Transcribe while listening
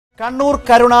കണ്ണൂർ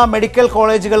കരുണ medical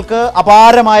കോളേജുകൾക്ക്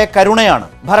അപാരമായ കരുണയാണ്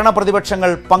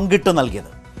ഭരണപ്രതിപക്ഷങ്ങൾ പങ്കിട്ടു നൽകിയത്.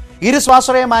 ഇരു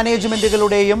സ്വാശ്രയ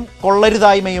മാനേജ്മെന്റുകളുടെയും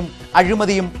കൊള്ളരുതായ്മയും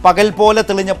അഴിമതിയും പകൽ പോലെ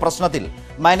തെളിഞ്ഞ പ്രശ്നത്തിൽ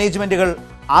മാനേജ്മെന്റുകൾ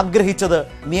ആഗ്രഹിച്ചത്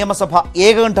നിയമസഭ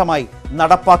ഏകകണ്ഠമായി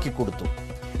നടപ്പാക്കി കൊടുത്തു.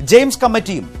 ജെയിംസ്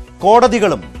കമ്മിറ്റിയും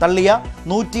കോടതികളും തള്ളിയ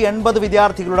 180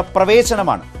 വിദ്യാർത്ഥികളുടെ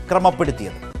പ്രവേശനമാണ്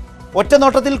ക്രമപ്പെടുത്തിയത്.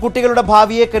 ഒറ്റനോട്ടത്തിൽ കുട്ടികളുടെ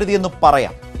ഭാവിയെ കരുതിയെന്ന്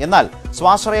പറയാം. എന്നാൽ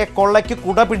സ്വാശ്രയ കൊള്ളയ്ക്ക്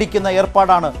കുടപിടിക്കുന്ന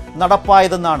ഏർപ്പാടാണ്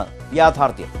നടപ്പായതെന്നാണ്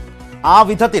യാഥാർത്ഥ്യം. ആ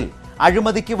വിധത്തിൽ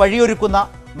അഴിമതിക്ക് വഴിയൊരുക്കുന്ന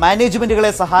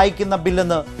മാനേജ്മെന്റുകളെ സഹായിക്കുന്ന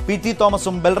ബില്ലെന്ന് പി.ടി.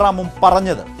 തോമസും ബൽറാമും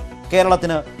പറഞ്ഞത്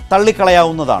കേരളത്തിന്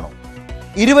തള്ളിക്കളയാവുന്നതാണോ?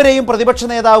 ഇരുവരെയും പ്രതിപക്ഷ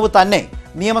നേതാവ് തന്നെ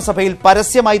നിയമസഭയിൽ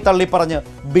പരസ്യമായി തള്ളിപ്പറഞ്ഞ്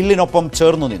ബില്ലിനൊപ്പം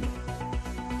ചേർന്നു നിന്നു.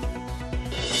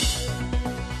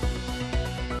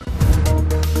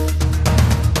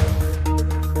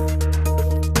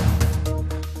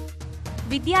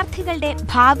 വിദ്യാർത്ഥികളുടെ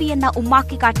ഭാവി എന്ന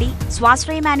ഉമ്മാക്കി കാട്ടി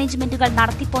സ്വാശ്രയ മാനേജ്മെന്റുകൾ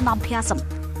നടത്തിപ്പോന്ന അഭ്യാസം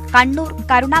കണ്ണൂർ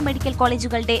കരുണ മെഡിക്കൽ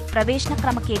കോളേജുകളുടെ പ്രവേശന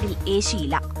ക്രമക്കേടിൽ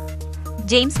ഏശിയില്ല.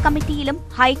 ജെയിംസ് കമ്മിറ്റിയിലും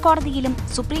ഹൈക്കോടതിയിലും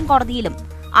സുപ്രീം കോടതിയിലും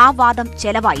ആ വാദം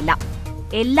ചെലവായില്ല.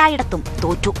 എല്ലായിടത്തും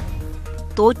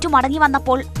തോറ്റു മടങ്ങി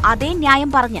വന്നപ്പോൾ അതേ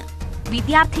ന്യായം പറഞ്ഞ്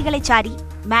വിദ്യാർത്ഥികളെ ചാരി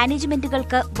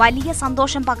മാനേജ്മെന്റുകൾക്ക് വലിയ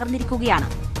സന്തോഷം പകർന്നിരിക്കുകയാണ്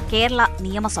കേരള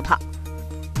നിയമസഭ.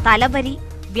 തലവരി,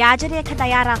 വ്യാജരേഖ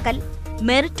തയ്യാറാക്കൽ,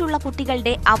 മെറിറ്റുള്ള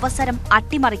കുട്ടികളുടെ അവസരം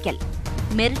അട്ടിമറിക്കൽ,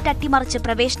 മെറിറ്റ് അട്ടിമറിച്ച്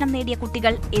പ്രവേശനം നേടിയ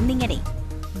കുട്ടികൾ എന്നിങ്ങനെ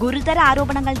ഗുരുതര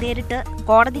ആരോപണങ്ങൾ നേരിട്ട്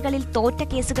കോടതികളിൽ തോറ്റ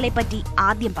കേസുകളെപ്പറ്റി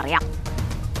ആദ്യം പറയാം.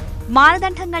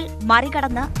 മാനദണ്ഡങ്ങൾ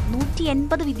മറികടന്ന്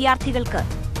 180 വിദ്യാർത്ഥികൾക്ക്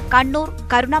കണ്ണൂർ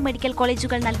കരുണ മെഡിക്കൽ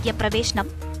കോളേജുകൾ നൽകിയ പ്രവേശനം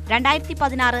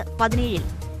 2016-17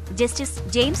 ജസ്റ്റിസ്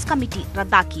ജെയിംസ് കമ്മിറ്റി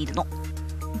റദ്ദാക്കിയിരുന്നു.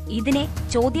 ഇതിനെ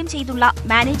ചോദ്യം ചെയ്തുള്ള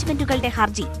മാനേജ്മെന്റുകളുടെ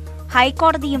ഹർജി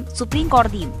ഹൈക്കോടതിയും സുപ്രീം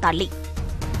കോടതിയും തള്ളി.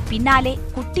 പിന്നാലെ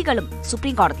കുട്ടികളും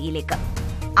സുപ്രീം കോടതിയിലേക്ക്,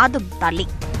 അതും തള്ളി.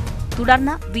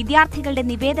 തുടർന്ന് വിദ്യാർത്ഥികളുടെ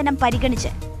നിവേദനം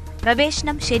പരിഗണിച്ച്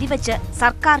പ്രവേശനം ശരിവച്ച്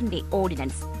സർക്കാരിന്റെ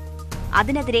ഓർഡിനൻസ്.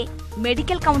 അതിനെതിരെ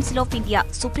medical council of India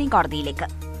supreme കോടതിയിലേക്ക്.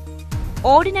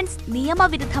 Ordinance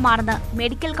നിയമവിരുദ്ധമാണെന്ന്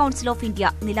medical council of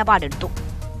India നിലപാടെടുത്തു.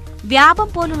 Vyapam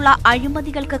പോലുള്ള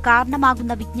അഴിമതികൾക്ക്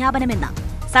കാരണമാകുന്ന വിജ്ഞാപനമെന്ന്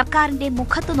സർക്കാരിന്റെ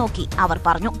മുഖത്തു നോക്കി അവർ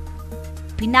പറഞ്ഞു.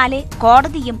 പിന്നാലെ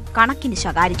കോടതിയും കണക്കിന്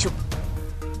ശകാരിച്ചു.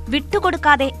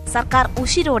 വിട്ടുകൊടുക്കാതെ സർക്കാർ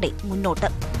ഉശിരോടെ മുന്നോട്ട്,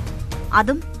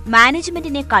 അതും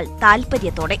മാനേജ്മെന്റിനേക്കാൾ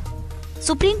താൽപര്യത്തോടെ.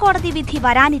 സുപ്രീം കോടതി വിധി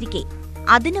വരാനിരിക്കെ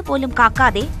അതിനുപോലും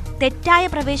കാക്കാതെ തെറ്റായ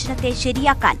പ്രവേശനത്തെ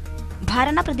ശരിയാക്കാൻ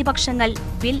ഭരണപ്രതിപക്ഷങ്ങൾ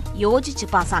ബിൽ യോജിച്ച്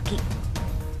പാസാക്കി.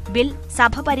 ബിൽ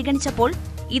സഭ പരിഗണിച്ചപ്പോൾ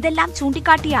ഇതെല്ലാം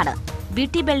ചൂണ്ടിക്കാട്ടിയാണ്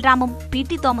വി.ടി. ബൽറാമും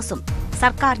പി.ടി. തോമസും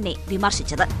സർക്കാരിനെ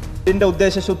വിമർശിച്ചത്. ഇതിന്റെ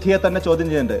ഉദ്ദേശശുദ്ധിയെ തന്നെ ചോദ്യം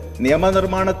ചെയ്യുന്നുണ്ട്.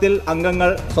 നിയമനിർമ്മാണത്തിൽ അംഗങ്ങൾ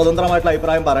സ്വതന്ത്രമായിട്ടുള്ള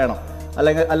അഭിപ്രായം പറയണം,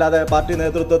 അല്ലാതെ പാർട്ടി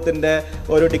നേതൃത്വത്തിന്റെ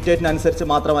ഒരു ഡിക്റ്റേറ്റിനനുസരിച്ച്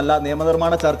മാത്രമല്ല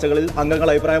നിയമനിർമ്മാണ ചർച്ചകളിൽ അംഗങ്ങൾ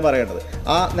അഭിപ്രായം പറയേണ്ടത്.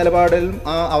 ആ നിലപാടിലും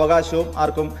ആ അവകാശവും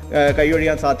ആർക്കും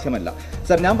കൈയൊഴിയാൻ സാധ്യമല്ല.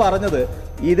 സർ, ഞാൻ പറഞ്ഞത്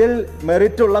ഇതിൽ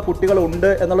മെറിറ്റുള്ള കുട്ടികളുണ്ട്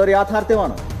എന്നുള്ളൊരു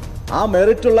യാഥാർത്ഥ്യമാണ്. ആ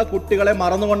മെറിറ്റുള്ള കുട്ടികളെ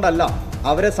മറന്നുകൊണ്ടല്ല,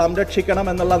 അവരെ സംരക്ഷിക്കണം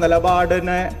എന്നുള്ള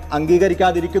നിലപാടിനെ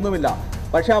അംഗീകരിക്കാതിരിക്കുന്നുമില്ല.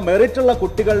 പക്ഷേ ആ മെറിറ്റുള്ള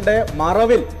കുട്ടികളുടെ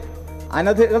മറവിൽ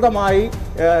അനധികൃതമായി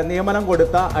നിയമനം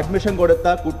കൊടുത്ത, അഡ്മിഷൻ കൊടുത്ത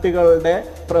കുട്ടികളുടെ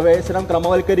പ്രവേശനം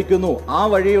ക്രമവൽക്കരിക്കുന്നു. ആ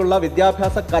വഴിയുള്ള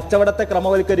വിദ്യാഭ്യാസ കച്ചവടത്തെ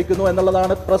ക്രമവൽക്കരിക്കുന്നു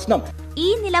എന്നുള്ളതാണ് പ്രശ്നം. ഈ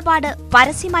നിലപാട്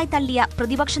പരസ്യമായി തള്ളിയ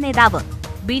പ്രതിപക്ഷ നേതാവ്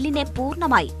ബില്ലിനെ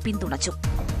പൂർണ്ണമായി പിന്തുണച്ചു.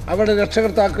 അവരുടെ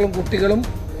രക്ഷകർത്താക്കളും കുട്ടികളും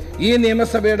ഈ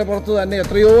നിയമസഭയുടെ പുറത്ത് തന്നെ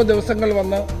എത്രയോ ദിവസങ്ങൾ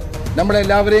വന്ന്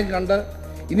നമ്മളെല്ലാവരെയും കണ്ട്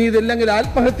ഇനി ഇതില്ലെങ്കിൽ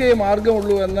ആത്മഹത്യയെ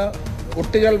മാർഗമുള്ളൂ എന്ന്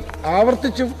കുട്ടികൾ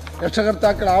ആവർത്തിച്ചും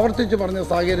രക്ഷകർത്താക്കൾ ആവർത്തിച്ചു പറഞ്ഞ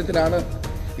സാഹചര്യത്തിലാണ്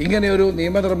ഇങ്ങനെയൊരു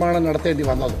നിയമനിർമ്മാണം നടത്തേണ്ടി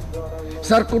വന്നത്.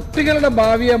 സർ, കുട്ടികളുടെ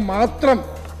ഭാവിയെ മാത്രം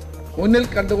മുന്നിൽ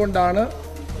കണ്ടുകൊണ്ടാണ്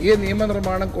ഈ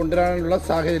നിയമനിർമ്മാണം കൊണ്ടുവരാനുള്ള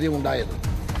സാഹചര്യം ഉണ്ടായത്.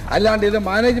 അല്ലാണ്ട് ഇത്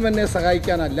മാനേജ്മെന്റിനെ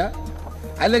സഹായിക്കാനല്ല,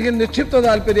 അല്ലെങ്കിൽ നിക്ഷിപ്ത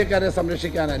താല്പര്യക്കാരെ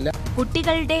സംരക്ഷിക്കാനല്ല.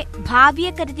 കുട്ടികളുടെ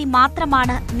ഭാവിയെ കരുതി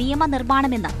മാത്രമാണ്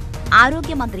നിയമനിർമ്മാണമെന്ന്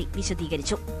ആരോഗ്യമന്ത്രി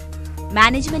വിശദീകരിച്ചു.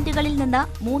 മാനേജ്മെന്റുകളിൽ നിന്ന്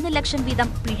 3 ലക്ഷം വീതം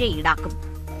പിഴ ഈടാക്കും.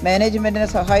 മാനേജ്മെന്റിനെ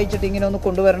സഹായിച്ചിട്ട് ഇങ്ങനെ ഒന്ന്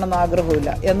കൊണ്ടുവരണമെന്ന്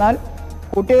ആഗ്രഹമില്ല. എന്നാൽ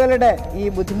കുട്ടികളുടെ ഈ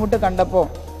ബുദ്ധിമുട്ട് കണ്ടപ്പോൾ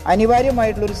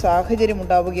അനിവാര്യമായിട്ടുള്ളൊരു സാഹചര്യം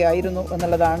ഉണ്ടാവുകയായിരുന്നു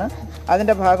എന്നുള്ളതാണ്.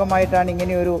 അതിൻ്റെ ഭാഗമായിട്ടാണ്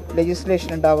ഇങ്ങനെയൊരു ലെജിസ്ലേഷൻ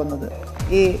ഉണ്ടാവുന്നത്.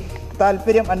 ഈ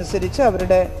താല്പര്യം അനുസരിച്ച്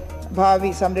അവരുടെ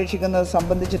ഭാവി സംരക്ഷിക്കുന്നത്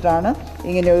സംബന്ധിച്ചിട്ടാണ്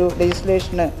ഇങ്ങനെയൊരു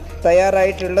ലെജിസ്ലേഷന്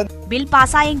തയ്യാറായിട്ടുള്ളത്. ബിൽ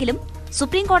പാസായെങ്കിലും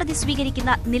സുപ്രീം കോടതി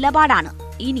സ്വീകരിക്കുന്ന നിലപാടാണ്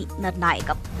ഇനി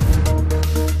നിർണായകം.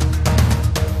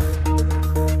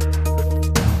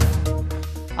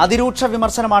 അതിരൂക്ഷ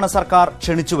വിമർശനമാണ് സർക്കാർ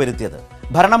ക്ഷണിച്ചു വരുത്തിയത്.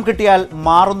 ഭരണം കിട്ടിയാൽ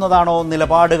മാറുന്നതാണോ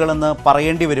നിലപാടുകളെന്ന്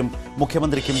പറയേണ്ടി വരും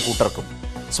മുഖ്യമന്ത്രിക്കും കൂട്ടർക്കും.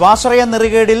 സ്വാശ്രയ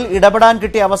നെറികേടിൽ ഇടപെടാൻ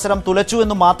കിട്ടിയ അവസരം തുലച്ചു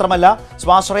എന്നു മാത്രമല്ല,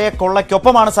 സ്വാശ്രയ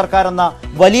കൊള്ളയ്ക്കൊപ്പമാണ് സർക്കാർ എന്ന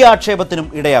വലിയ ആക്ഷേപത്തിനും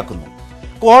ഇടയാക്കുന്നു.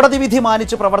 കോടതി വിധി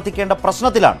മാനിച്ച് പ്രവർത്തിക്കേണ്ട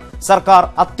പ്രശ്നത്തിലാണ് സർക്കാർ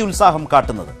അത്യുത്സാഹം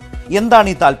കാട്ടുന്നത്. എന്താണ്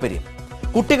ഈ താല്പര്യം?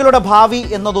 കുട്ടികളുടെ ഭാവി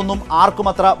എന്നതൊന്നും ആർക്കും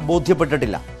അത്ര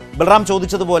ബോധ്യപ്പെട്ടിട്ടില്ല. ബൽറാം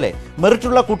ചോദിച്ചതുപോലെ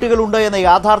മെറിറ്റുള്ള കുട്ടികളുണ്ട് എന്ന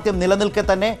യാഥാർത്ഥ്യം നിലനിൽക്കെ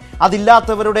തന്നെ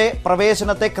അതില്ലാത്തവരുടെ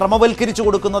പ്രവേശനത്തെ ക്രമവൽക്കരിച്ചു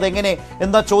കൊടുക്കുന്നത് എങ്ങനെ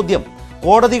എന്ന ചോദ്യം,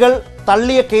 കോടതികൾ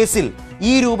തള്ളിയ കേസിൽ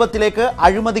ഈ രൂപത്തിലേക്ക്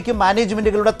അഴിമതിക്കും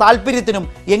മാനേജ്മെന്റുകളുടെ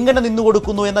താല്പര്യത്തിനും എങ്ങനെ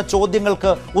നിന്നുകൊടുക്കുന്നു എന്ന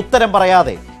ചോദ്യങ്ങൾക്ക് ഉത്തരം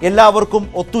പറയാതെ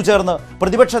എല്ലാവർക്കും ഒത്തുചേർന്ന്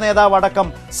പ്രതിപക്ഷ നേതാവ്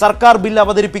അടക്കം സർക്കാർ ബിൽ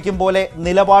അവതരിപ്പിക്കും പോലെ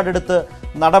നിലപാടെടുത്ത്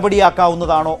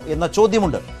നടപടിയാക്കാവുന്നതാണോ എന്ന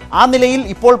ചോദ്യമുണ്ട്. ആ നിലയിൽ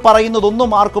ഇപ്പോൾ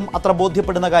പറയുന്നതൊന്നും ആർക്കും അത്ര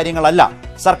ബോധ്യപ്പെടുന്ന കാര്യങ്ങളല്ല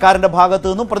സർക്കാരിന്റെ ഭാഗത്തു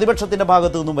നിന്നും പ്രതിപക്ഷത്തിന്റെ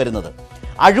ഭാഗത്തു നിന്നും വരുന്നത്.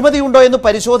 അഴിമതിയുണ്ടോ എന്ന്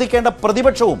പരിശോധിക്കേണ്ട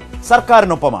പ്രതിപക്ഷവും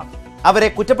സർക്കാരിനൊപ്പമാണ്. അവരെ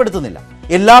കുറ്റപ്പെടുത്തുന്നില്ല.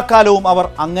 എല്ലാ കാലവും അവർ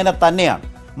അങ്ങനെ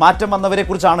തന്നെയാണ്. മാറ്റം വന്നവരെ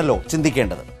കുറിച്ചാണല്ലോ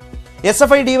ചിന്തിക്കേണ്ടത്.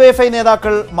 SFI DYFI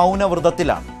നേതാക്കൾ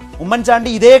മൗനവ്രതത്തിലാണ്. ഉമ്മൻചാണ്ടി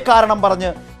ഇതേ കാരണം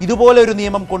പറഞ്ഞ് ഇതുപോലെ ഒരു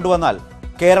നിയമം കൊണ്ടുവന്നാൽ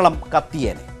കേരളം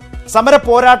കത്തിയേനെ. സമര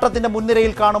പോരാട്ടത്തിന്റെ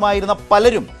മുൻനിരയിൽ കാണുമായിരുന്ന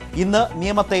പലരും ഇന്ന്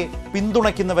നിയമത്തെ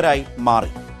പിന്തുണയ്ക്കുന്നവരായി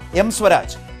മാറി. M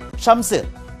Swaraj, Shamseer,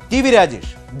 TV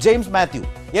Rajesh, James Mathew,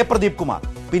 A Pradeep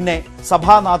Kumar, പിന്നെ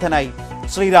സഭാനാഥനായി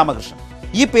ശ്രീരാമകൃഷ്ണൻ.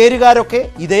 ഈ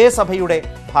പേരുകാരൊക്കെ ഇതേ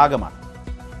സഭയുടെ ഭാഗമാണ്.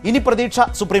 ഇനി പ്രതീക്ഷ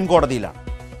സുപ്രീം കോടതിയിലാണ്.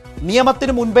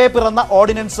 നിയമത്തിന് മുൻപേ പിറന്ന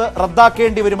ഓർഡിനൻസ്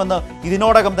റദ്ദാക്കേണ്ടി വരുമെന്ന്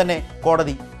ഇതിനോടകം തന്നെ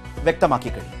കോടതി വ്യക്തമാക്കി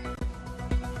കഴിഞ്ഞു.